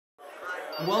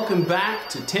Welcome back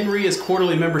to Tenria's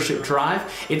Quarterly Membership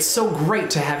Drive. It's so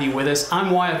great to have you with us. I'm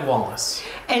Wyatt Wallace.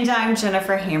 And I'm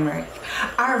Jennifer Hamrick.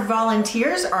 Our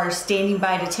volunteers are standing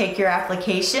by to take your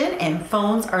application and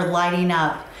phones are lighting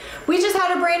up. We just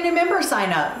had a brand new member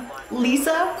sign up,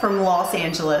 Lisa from Los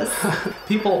Angeles.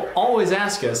 People always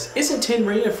ask us, isn't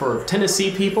Tenria for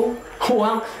Tennessee people?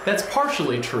 Well, that's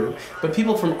partially true, but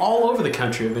people from all over the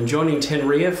country have been joining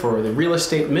Tenria for the real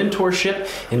estate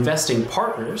mentorship, investing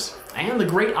partners, and the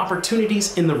great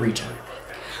opportunities in the region.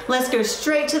 Let's go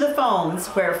straight to the phones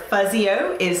where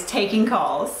Fuzzio is taking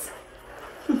calls.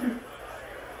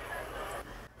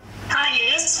 Hi,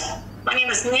 yes. My name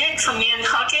is Nick from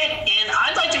Nantucket, and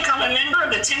I'd like to become a member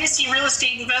of the Tennessee Real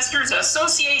Estate Investors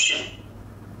Association.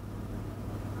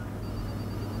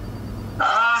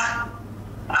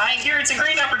 I hear it's a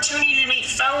great opportunity to meet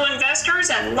fellow investors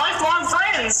and lifelong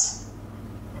friends.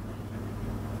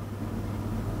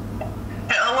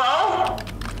 Hello?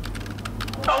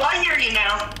 Oh, I hear you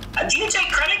now. Do you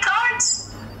take credit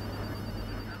cards?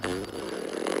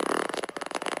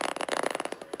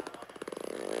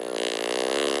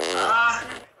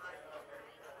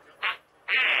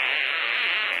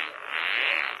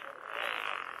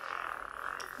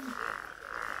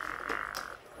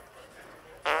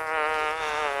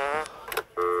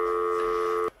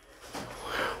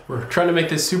 We're trying to make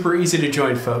this super easy to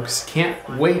join, folks. Can't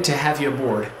wait to have you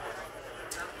aboard.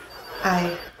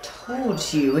 I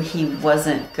told you he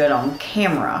wasn't good on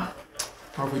camera.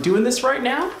 Are we doing this right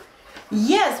now?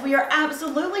 Yes, we are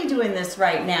absolutely doing this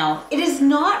right now. It is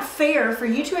not fair for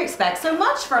you to expect so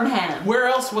much from him. Where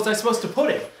else was I supposed to put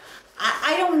it?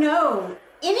 I don't know.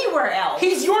 Anywhere else.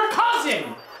 He's your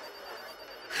cousin!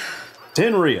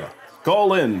 Tenria,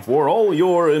 call in for all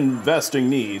your investing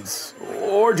needs,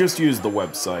 or just use the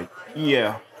website.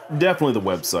 Yeah, definitely the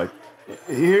website.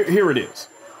 Here it is.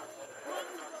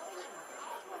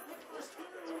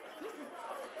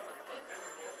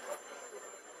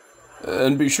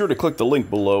 And be sure to click the link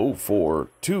below for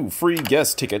 2 free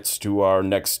guest tickets to our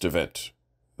next event.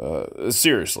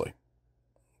 Seriously.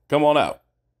 Come on out.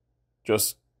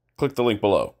 Just click the link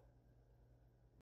below.